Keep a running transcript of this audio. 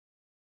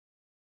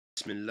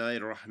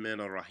Bismillahir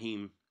Rahmanir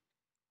Rahim.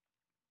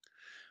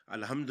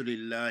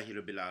 Alhamdulillahi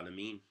Rabbil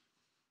Alameen.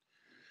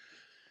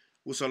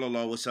 Wa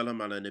sallallahu wa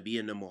sallam ala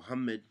nabiyyina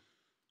Muhammad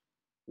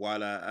wa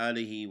ala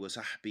alihi wa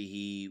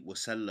sahbihi wa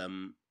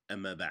sallam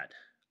amma ba'd.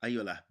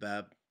 Ayyul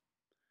ahbab,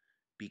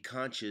 be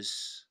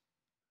conscious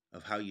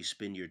of how you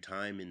spend your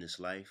time in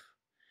this life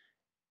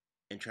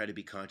and try to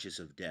be conscious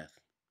of death.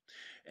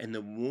 And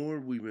the more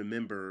we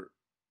remember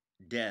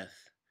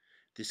death,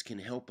 this can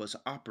help us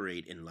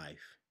operate in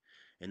life.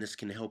 And this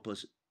can help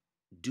us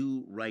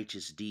do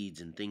righteous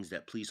deeds and things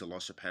that please Allah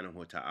subhanahu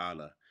wa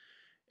ta'ala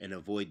and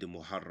avoid the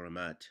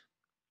muharramat.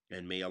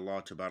 And may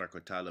Allah tabarak wa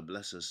ta'ala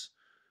bless us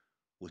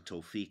with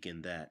tawfiq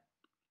in that.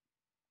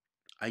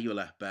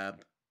 Ayyul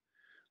ahbab,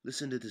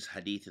 listen to this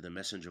hadith of the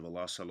Messenger of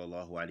Allah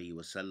sallallahu alaihi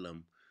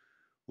wasallam,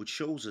 which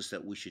shows us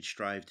that we should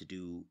strive to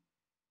do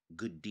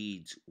good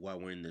deeds while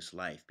we're in this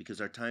life, because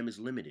our time is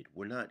limited.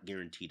 We're not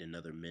guaranteed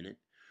another minute.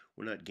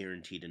 We're not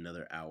guaranteed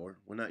another hour.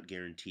 We're not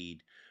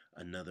guaranteed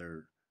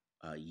another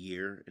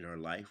year in our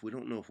life. We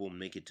don't know if we'll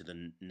make it to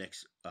the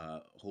next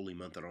holy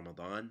month of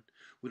Ramadan.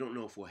 We don't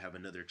know if we'll have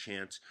another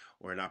chance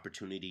or an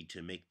opportunity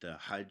to make the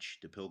Hajj,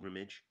 the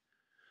pilgrimage.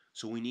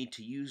 So we need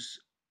to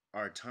use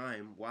our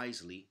time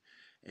wisely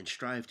and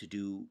strive to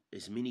do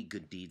as many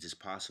good deeds as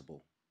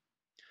possible.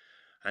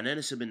 عن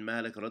أنس بن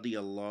مالك رضي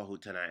الله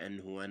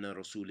تعالى عنه أن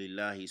رسول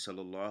الله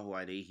صلى الله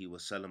عليه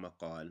وسلم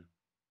قال: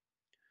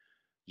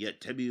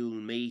 يتبع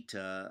الميت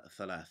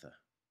ثلاثة: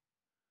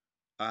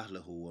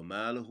 أهله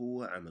وماله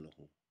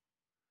وعمله،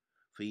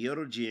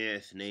 فيرجع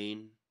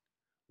اثنين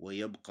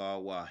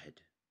ويبقى واحد،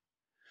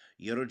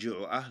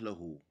 يرجع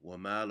أهله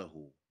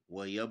وماله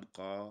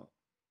ويبقى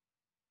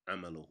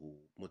عمله.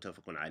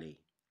 متفق عليه.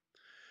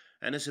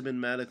 Anas ibn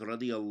Malik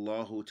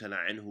radiyallahu ta'ala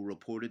anhu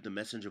reported the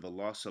Messenger of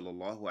Allah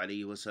sallallahu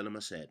alayhi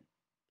wasallam said,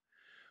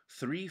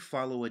 3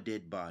 follow a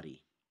dead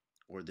body,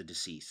 or the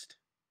deceased: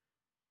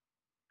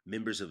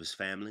 members of his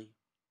family,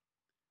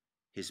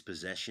 his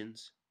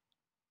possessions,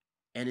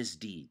 and his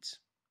deeds.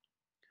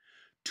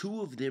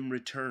 2 of them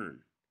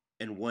return,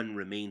 and 1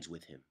 remains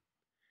with him.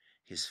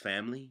 His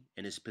family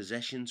and his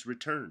possessions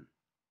return.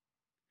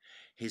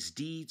 His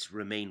deeds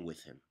remain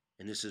with him.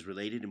 And this is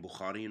related in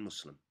Bukhari and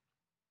Muslim.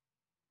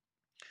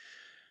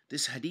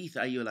 This hadith,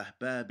 ayyul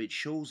ahbab, it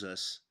shows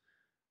us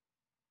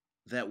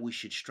that we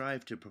should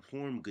strive to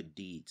perform good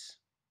deeds,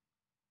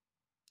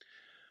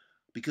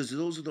 because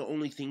those are the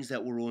only things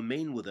that will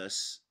remain with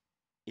us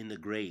in the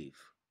grave.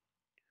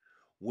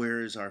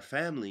 Whereas our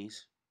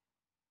families,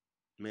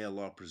 may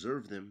Allah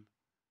preserve them,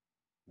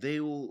 they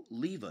will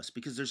leave us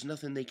because there's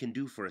nothing they can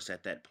do for us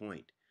at that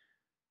point.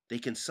 They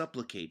can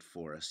supplicate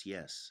for us,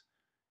 yes,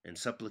 and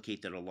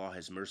supplicate that Allah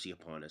has mercy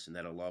upon us and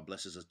that Allah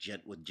blesses us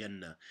with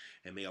Jannah,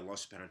 and may Allah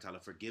subhanahu wa ta'ala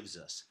forgives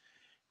us.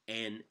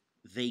 And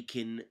they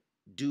can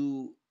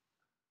do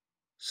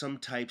some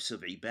types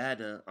of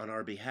ibadah on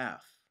our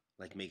behalf,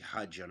 like make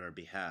hajj on our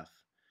behalf,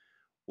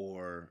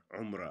 or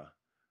umrah,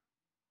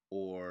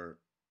 or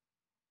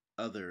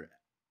other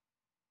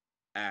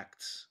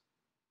acts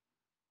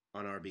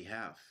on our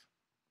behalf.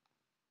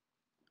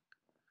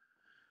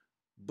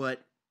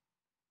 But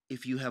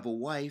if you have a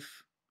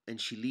wife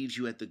and she leaves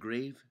you at the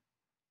grave,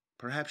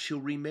 perhaps she'll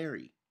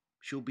remarry.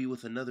 She'll be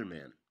with another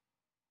man,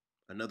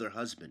 another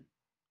husband.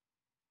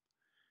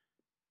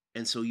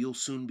 And so you'll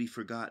soon be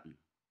forgotten.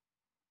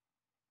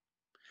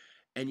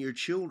 And your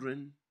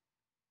children,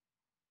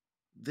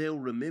 they'll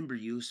remember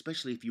you,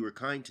 especially if you were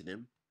kind to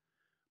them.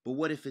 But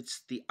what if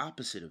it's the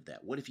opposite of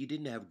that? What if you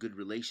didn't have good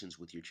relations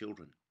with your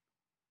children?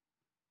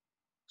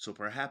 So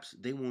perhaps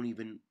they won't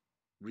even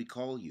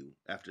recall you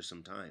after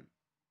some time,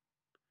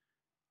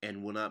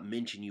 and will not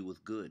mention you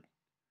with good,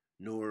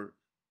 nor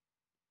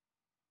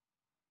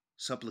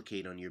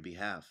supplicate on your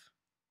behalf.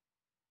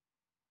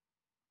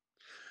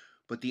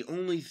 But the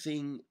only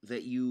thing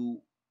that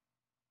you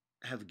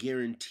have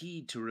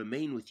guaranteed to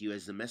remain with you,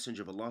 as the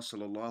Messenger of Allah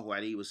sallallahu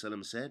alaihi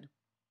wasallam said,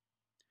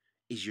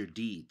 is your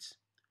deeds.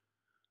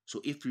 So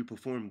if you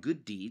perform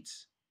good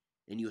deeds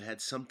and you had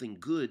something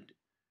good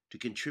to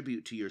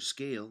contribute to your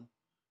scale,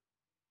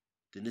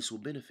 then this will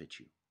benefit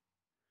you.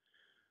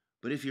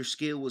 But if your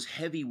scale was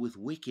heavy with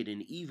wicked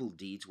and evil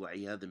deeds,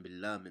 وَعِيَاذًا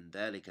بِاللَّهِ مِنْ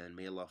ذَلِكَ, and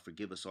may Allah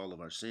forgive us all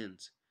of our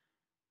sins,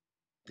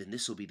 then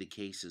this will be the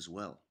case as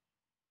well.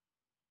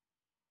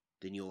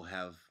 Then you'll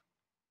have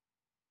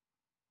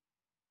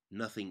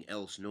nothing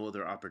else, no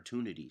other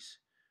opportunities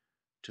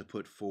to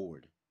put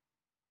forward.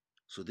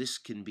 So this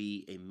can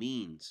be a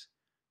means,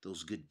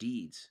 those good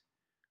deeds,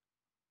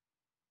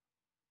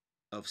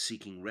 of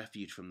seeking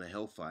refuge from the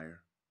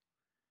hellfire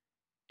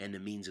and the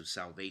means of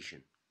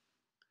salvation.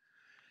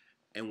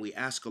 And we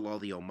ask Allah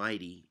the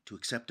Almighty to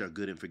accept our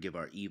good and forgive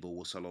our evil.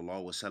 Wa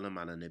sallallahu wa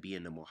sallam ala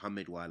nabiyyina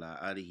Muhammad wa ala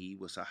alihi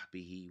wa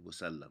sahbihi wa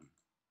sallam.